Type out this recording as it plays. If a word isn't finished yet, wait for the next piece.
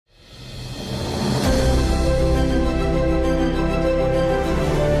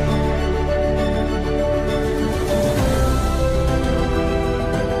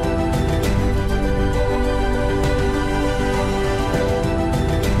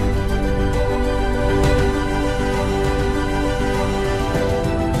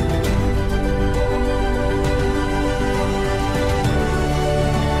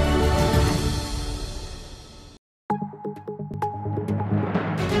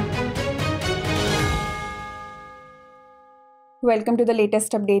Welcome to the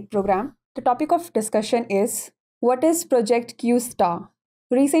latest update program. The topic of discussion is, what is Project Q Star?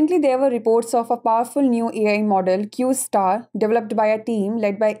 Recently, there were reports of a powerful new AI model, Q Star, developed by a team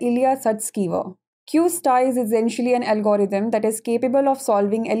led by Ilya Sutskever. Q Star is essentially an algorithm that is capable of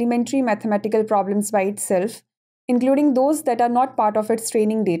solving elementary mathematical problems by itself, including those that are not part of its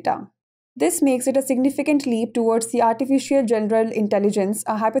training data. This makes it a significant leap towards the artificial general intelligence,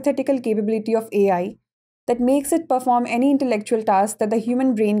 a hypothetical capability of AI that makes it perform any intellectual task that the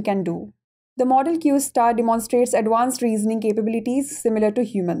human brain can do. The model Q Star demonstrates advanced reasoning capabilities similar to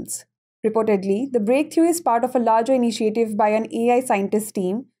humans. Reportedly, the breakthrough is part of a larger initiative by an AI scientist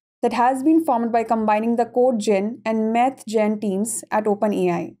team that has been formed by combining the Code Gen and Math Gen teams at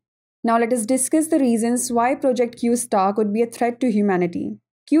OpenAI. Now let us discuss the reasons why Project Q Star could be a threat to humanity.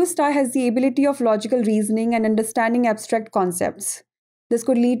 Q Star has the ability of logical reasoning and understanding abstract concepts. This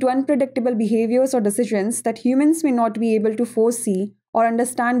could lead to unpredictable behaviors or decisions that humans may not be able to foresee or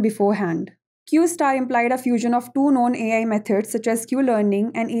understand beforehand. Q Star implied a fusion of two known AI methods such as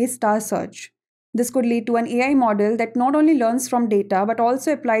Q-learning and A-star search. This could lead to an AI model that not only learns from data but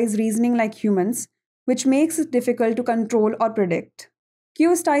also applies reasoning like humans, which makes it difficult to control or predict.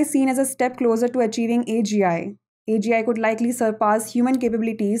 Q Star is seen as a step closer to achieving AGI. AGI could likely surpass human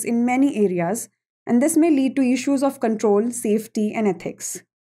capabilities in many areas, and this may lead to issues of control, safety, and ethics.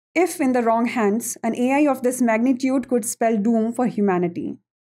 If in the wrong hands, an AI of this magnitude could spell doom for humanity.